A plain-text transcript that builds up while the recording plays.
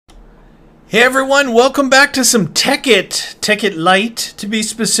Hey everyone, welcome back to some Tekkit Lite to be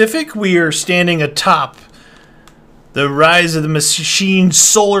specific. We are standing atop the Rise of the Machine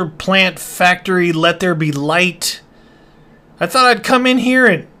Solar Plant Factory. Let there be light. I thought I'd come in here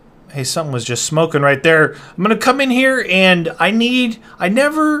and... Hey, something was just smoking right there. I'm gonna come in here and I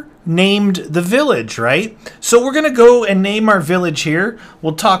never named the village, right? So we're gonna go and name our village here.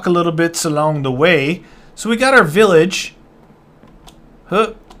 We'll talk a little bits along the way. So we got our village.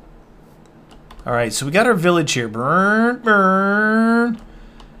 Huh. Alright, so we got our village here. Burn, burn.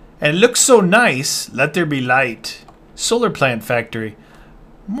 And it looks so nice. Let there be light. Solar plant factory.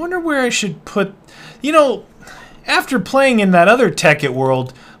 I wonder where I should put... You know, after playing in that other Tekkit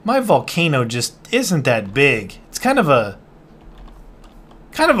world, my volcano just isn't that big. It's kind of a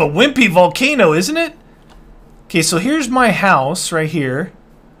wimpy volcano, isn't it? Okay, so here's my house right here.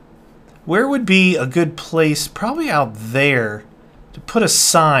 Where would be a good place? Probably out there to put a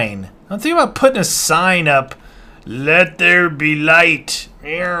sign. I'm thinking about putting a sign up. Let there be light.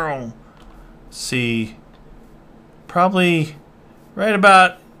 Let's see. Probably right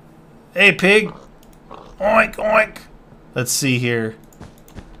about... Hey, pig. Oink, oink. Let's see here.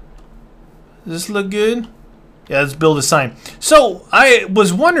 Does this look good? Yeah, let's build a sign. So, I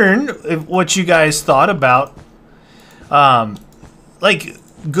was wondering what you guys thought about, starting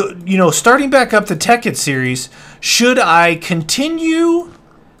back up the Tekkit series. Should I continue...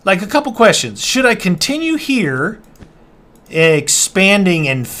 Like, a couple questions. Should I continue here, expanding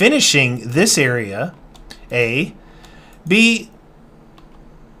and finishing this area? A. B.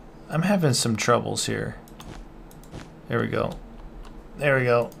 I'm having some troubles here. There we go. There we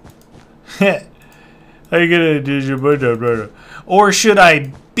go. How you gonna do your... Or should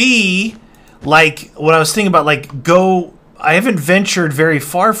I be, like, what I was thinking about, like, go... I haven't ventured very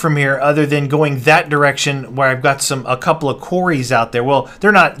far from here other than going that direction where I've got a couple of quarries out there. Well,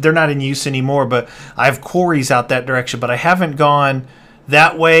 they're not in use anymore, but I have quarries out that direction, but I haven't gone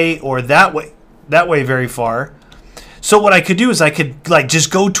that way or that way very far. So what I could do is I could like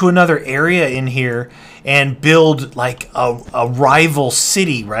just go to another area in here and build like a rival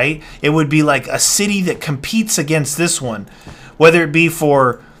city, right? It would be like a city that competes against this one, whether it be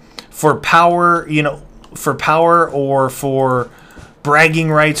for power, you know, for power or for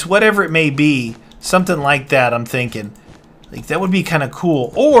bragging rights, whatever it may be, something like that. I'm thinking like that would be kind of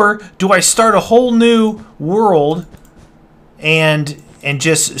cool. Or do I start a whole new world and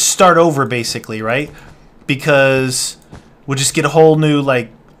just start over basically, right? Because we'll just get a whole new like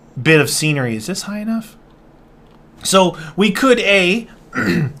bit of scenery. Is this high enough? So we could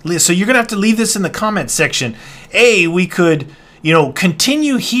so you're gonna have to leave this in the comment section. We could, you know,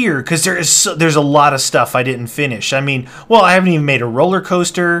 continue here because there's a lot of stuff I didn't finish. I mean, well, I haven't even made a roller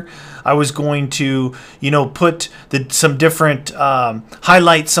coaster. I was going to, you know, put some different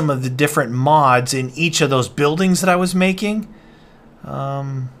highlight some of the different mods in each of those buildings that I was making.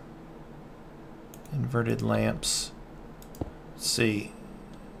 Inverted lamps. Let's see.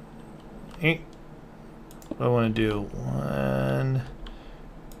 What do I want to do? 1,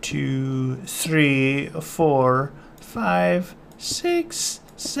 2, 3, 4, 5, 6,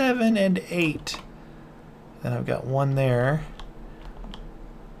 7, and 8. Then I've got one there.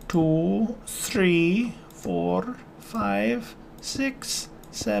 2, 3, 4, 5, 6,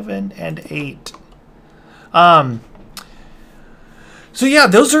 7, and 8. So yeah,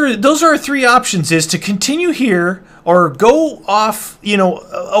 those are our three options: is to continue here or go off, you know,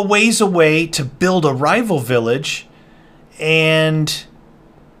 a ways away to build a rival village,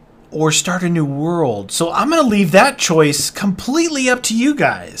 or start a new world. So I'm going to leave that choice completely up to you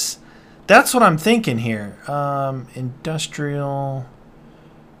guys. That's what I'm thinking here. Industrial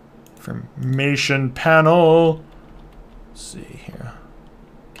information panel. Let's see here.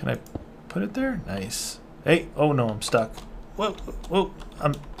 Can I put it there? Nice. Hey, oh no, I'm stuck. Whoa, whoa,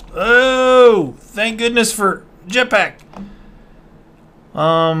 oh, thank goodness for jetpack.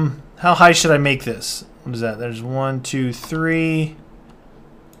 How high should I make this? What is that? There's 1, 2, 3,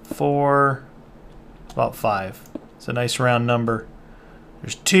 4, about 5. It's a nice round number.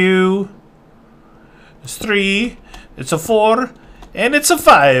 There's 2, there's 3, it's a 4, and it's a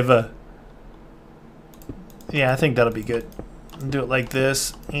 5. Yeah, I think that'll be good. I'll do it like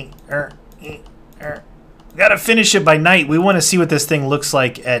this. Gotta finish it by night. We want to see what this thing looks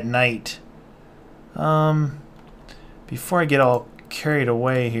like at night. Before I get all carried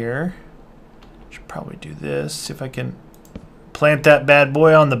away here, should probably do this. See if I can plant that bad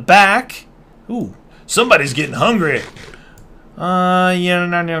boy on the back. Ooh, somebody's getting hungry. I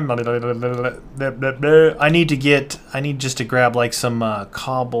need just to grab like some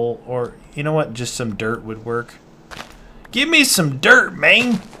cobble, or you know what, just some dirt would work. Give me some dirt,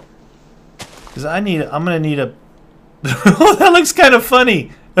 man. Because I'm gonna need a... Oh, that looks kind of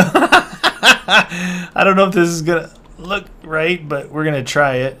funny. I don't know if this is gonna look right, but we're gonna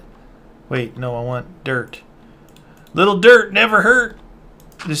try it. Wait, no, I want dirt. Little dirt never hurt.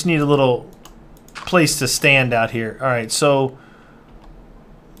 Just need a little place to stand out here. All right, so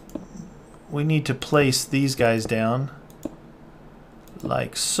we need to place these guys down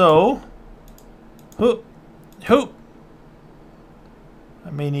like so. Hoop, hoop. I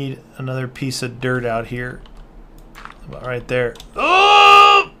may need another piece of dirt out here. About right there.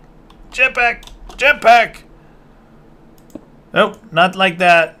 Oh! Jetpack! Jetpack! Nope, not like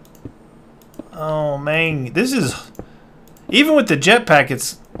that. Oh, man. This is... Even with the jetpack,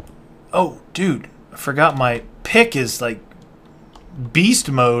 it's... Oh, dude. I forgot my pick is, like, beast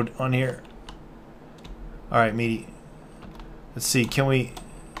mode on here. Alright, Meaty. Let's see, can we...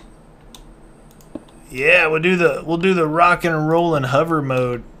 Yeah, we'll do the rock and roll and hover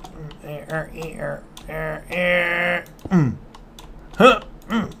mode.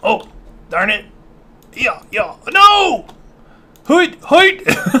 Oh, darn it. Yeah, yeah. No! Hoot, hoot!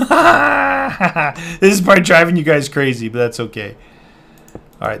 This is probably driving you guys crazy, but that's okay.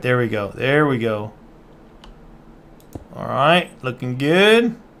 Alright, there we go. There we go. Alright, looking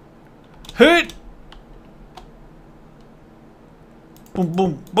good. Hoot! Boom,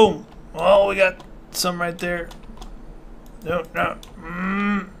 boom, boom. Oh, we got some right there. No, no.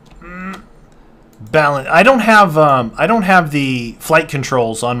 Balance. I don't have the flight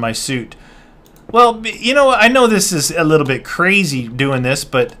controls on my suit. Well, you know, I know this is a little bit crazy doing this,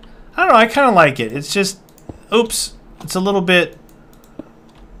 but I don't know, I kind of like it. It's just, oops, it's a little bit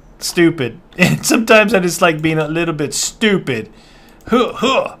stupid. And sometimes I just like being a little bit stupid. Huh,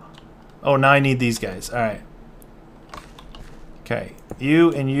 huh. Oh, now I need these guys. All right. Okay,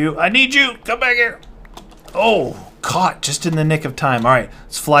 you and you. I need you. Come back here. Oh, caught just in the nick of time. All right,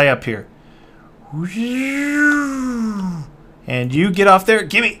 let's fly up here. And you get off there.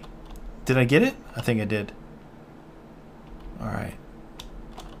 Gimme. Did I get it? I think I did. All right.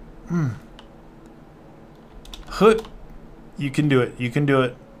 Hoot. You can do it. You can do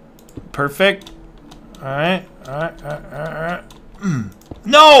it. Perfect. All right. All right. All right. All right.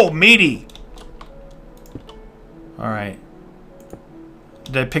 No, Meaty. All right.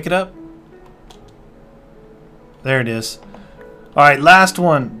 Did I pick it up? There it is. All right, last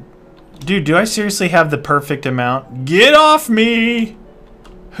one. Dude, do I seriously have the perfect amount? Get off me!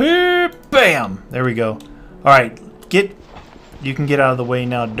 Bam! There we go. All right, you can get out of the way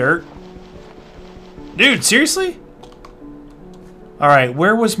now, dirt. Dude, seriously? All right,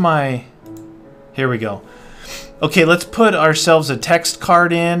 where was my... Here we go. Okay, let's put ourselves a text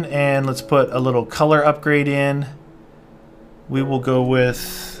card in, and let's put a little color upgrade in. We will go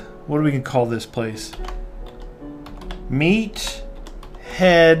with... What do we can call this place?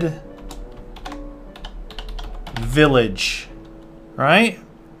 MeatHead Village. Right?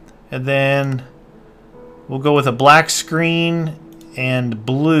 And then we'll go with a black screen and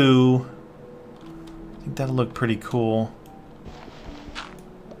blue. I think that'll look pretty cool.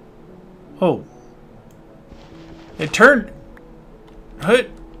 Oh. It turned.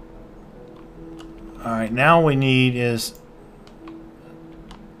 Alright, now we need is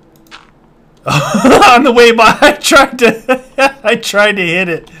on the way by I tried to hit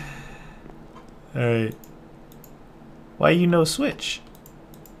it. Alright. Why you no switch?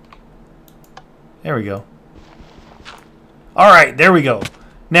 There we go. Alright, there we go.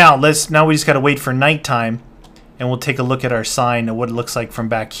 Now we just gotta wait for nighttime, and we'll take a look at our sign and what it looks like from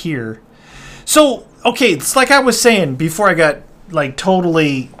back here. So, okay, it's like I was saying before I got like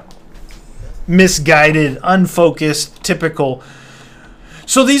totally misguided, unfocused, typical.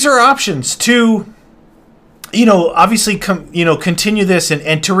 So these are options to, you know, obviously continue this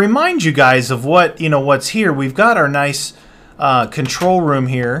and to remind you guys of what, you know, what's here. We've got our nice control room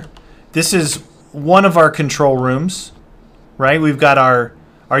here. This is one of our control rooms, right? We've got our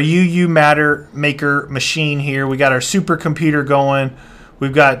UU matter maker machine here. We got our supercomputer going.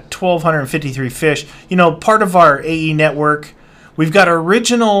 We've got 1,253 fish. You know, part of our AE network. We've got our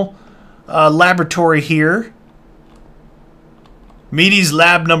original laboratory here. Meaty's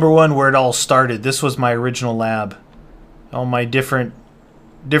lab #1, where it all started. This was my original lab. All my different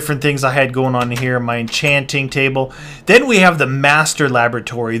things I had going on here. My enchanting table. Then we have the master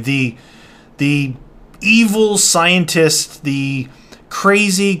laboratory. The evil scientist, the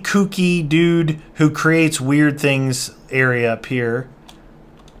crazy, kooky dude who creates weird things area up here.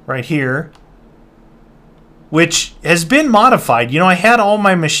 Right here. Which has been modified. You know, I had all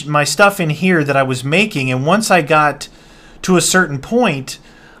my stuff in here that I was making, and once I got to a certain point,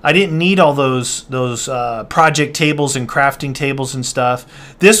 I didn't need all those project tables and crafting tables and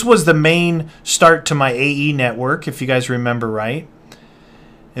stuff. This was the main start to my AE network, if you guys remember right.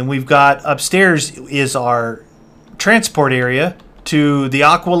 And we've got upstairs is our transport area to the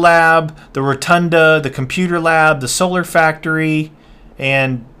Aqua Lab, the Rotunda, the Computer Lab, the Solar Factory,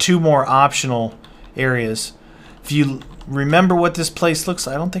 and 2 more optional areas. If you remember what this place looks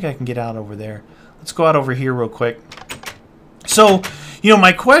like, I don't think I can get out over there. Let's go out over here real quick. So, you know,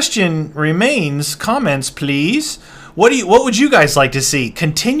 my question remains, comments please. What would you guys like to see?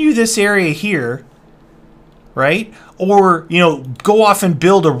 Continue this area here, right? Or, you know, go off and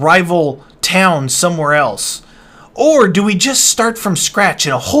build a rival town somewhere else? Or do we just start from scratch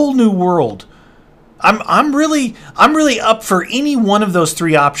in a whole new world? I'm really up for any one of those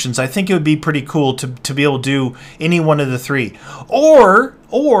 3 options. I think it would be pretty cool to be able to do any one of the 3.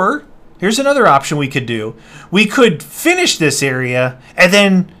 Or here's another option we could do. We could finish this area and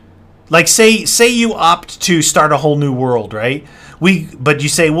then, like, say you opt to start a whole new world, right? But you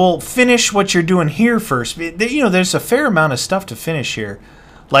say, well, finish what you're doing here first. You know, there's a fair amount of stuff to finish here.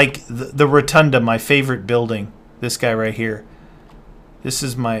 Like the Rotunda, my favorite building. This guy right here. This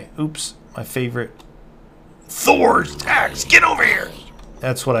is my favorite. Thor's axe, get over here!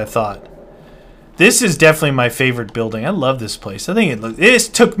 That's what I thought. This is definitely my favorite building. I love this place. I think this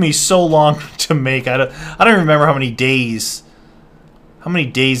took me so long to make. I don't remember how many days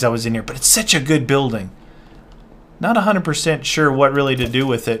I was in here, but it's such a good building. Not 100% sure what really to do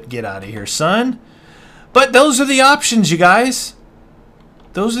with it. Get out of here, son. But those are the options, you guys.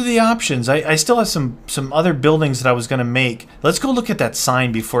 Those are the options. I still have some other buildings that I was going to make. Let's go look at that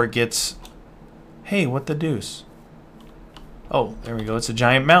sign before it gets... Hey, what the deuce? Oh, there we go. It's a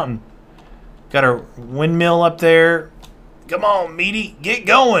giant mountain. Got a windmill up there. Come on, Meaty. Get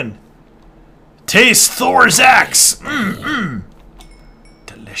going. Taste Thor's axe.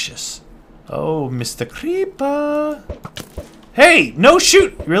 Delicious. Oh, Mr. Creeper. Hey, no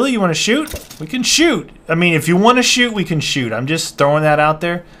shoot. Really? You want to shoot? We can shoot. I mean, if you want to shoot, we can shoot. I'm just throwing that out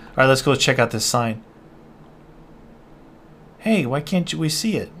there. All right, let's go check out this sign. Hey, why can't we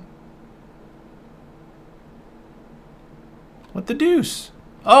see it? What the deuce?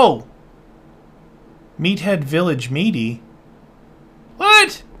 Oh. Meathead Village Meaty.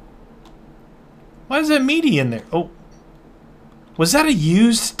 What? Why is that Meaty in there? Oh. Was that a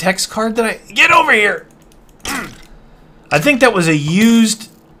used text card that I... Get over here! I think that was a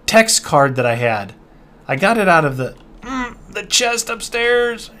used text card that I had. I got it out of the chest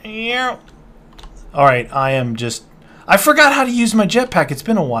upstairs. Yeah. Alright, I am just... I forgot how to use my jetpack. It's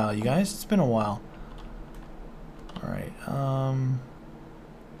been a while, you guys. It's been a while. Alright,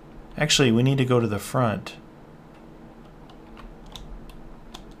 actually, we need to go to the front.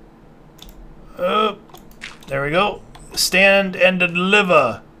 There we go. Stand and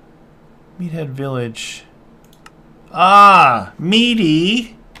deliver. Meathead Village. Ah,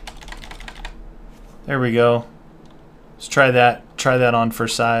 Meaty. There we go. Let's try that. Try that on for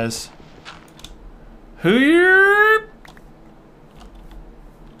size. Here.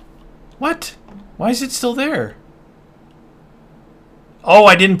 What? Why is it still there? Oh,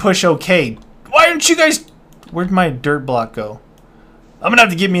 I didn't push OK. Why aren't you guys... Where'd my dirt block go? I'm going to have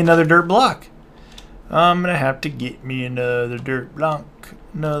to get me another dirt block. I'm going to have to get me another dirt block.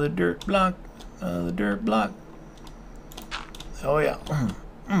 Another dirt block. Another dirt block. Oh, yeah.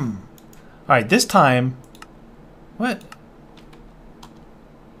 Alright, this time... What?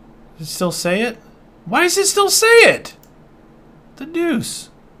 Does it still say it? Why does it still say it? The deuce.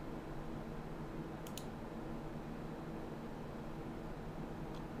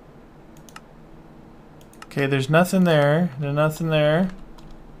 Okay, there's nothing there. There's nothing there.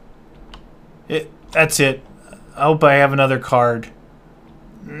 That's it. I hope I have another card.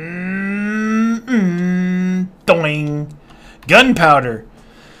 Doing. Gunpowder.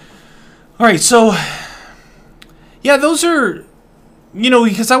 Alright, so... Yeah, those are... You know,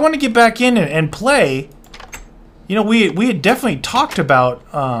 because I want to get back in and play. You know, we had definitely talked about...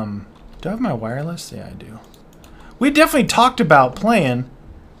 do I have my wireless? Yeah, I do. We had definitely talked about playing...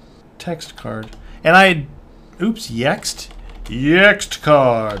 Text card. And I had... Oops, Yext? Yext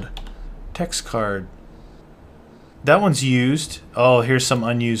card. Text card. That one's used. Oh, here's some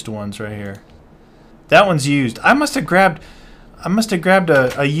unused ones right here. That one's used. I must have grabbed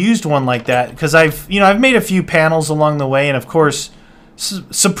a used one like that because I've made a few panels along the way, and of course,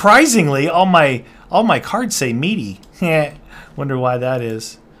 surprisingly, all my cards say Meaty. Wonder why that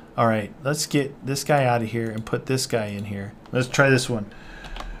is. All right, let's get this guy out of here and put this guy in here. Let's try this one.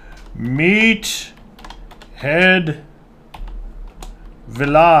 MeatHead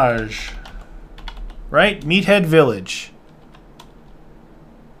Village. Right? MeatHead Village.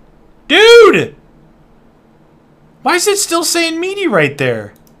 Dude! Why is it still saying meaty right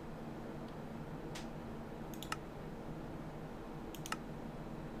there?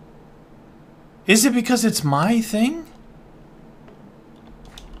 Is it because it's my thing?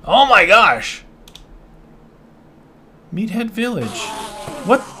 Oh my gosh! Meathead Village.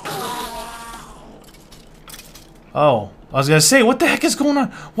 What? Oh, I was gonna say, what the heck is going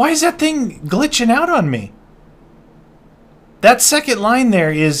on? Why is that thing glitching out on me? That second line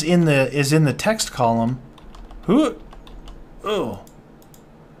there is in the text column. Who? Oh,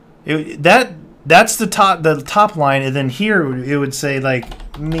 that's the top line, and then here it would say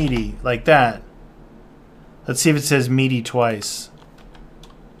like meaty, like that. Let's see if it says meaty twice.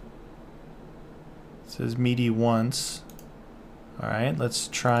 It says meaty once. All right, let's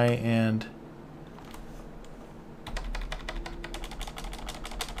try and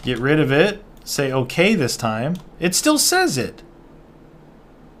get rid of it. Say okay this time. It still says it.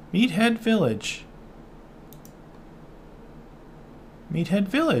 Meathead Village. Meathead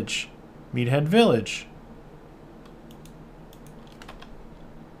Village. Meathead Village.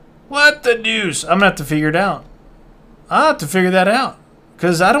 What the deuce? I'm gonna have to figure it out. I'll have to figure that out.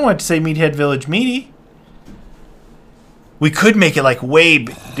 Because I don't want to say Meathead Village Meaty. We could make it like way...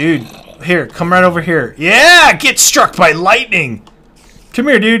 Dude, here, come right over here. Yeah, get struck by lightning. Come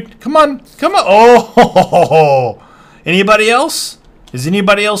here, dude. Come on. Come on. Oh, anybody else? Does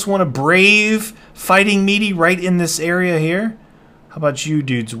anybody else want to brave fighting meaty right in this area here? How about you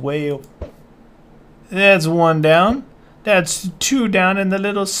dudes? Way over. That's one down. That's two down, and the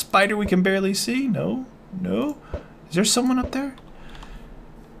little spider we can barely see. No, no. Is there someone up there?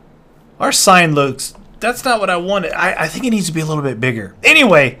 Our sign looks... That's not what I wanted. I think it needs to be a little bit bigger.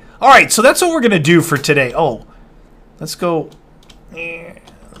 Anyway, all right. So that's what we're gonna do for today. Oh, let's go.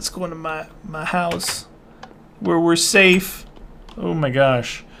 Let's go into my house where we're safe. Oh my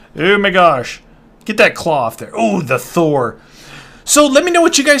gosh. Oh my gosh. Get that claw off there. Oh, the Thor. So let me know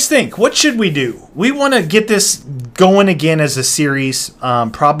what you guys think. What should we do? We want to get this going again as a series.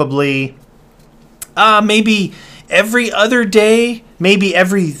 Probably maybe every other day, maybe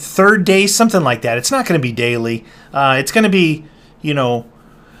every third day, something like that. It's not going to be daily. It's going to be, you know,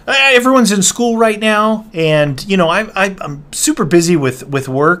 everyone's in school right now, and you know I'm super busy with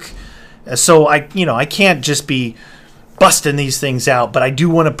work, so I can't just be busting these things out, but I do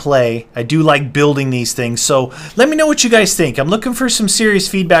want to play. I do like building these things. So let me know what you guys think. I'm looking for some serious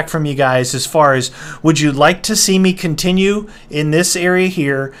feedback from you guys as far as, would you like to see me continue in this area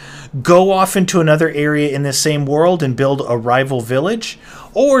here, go off into another area in the same world and build a rival village?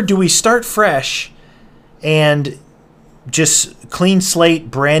 Or do we start fresh and just clean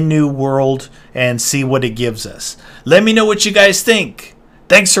slate, brand new world, and see what it gives us? Let me know what you guys think.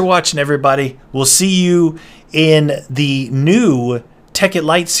 Thanks for watching, everybody. We'll see you in the new Tekkit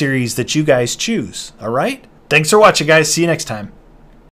Lite series that you guys choose. All right? Thanks for watching, guys. See you next time.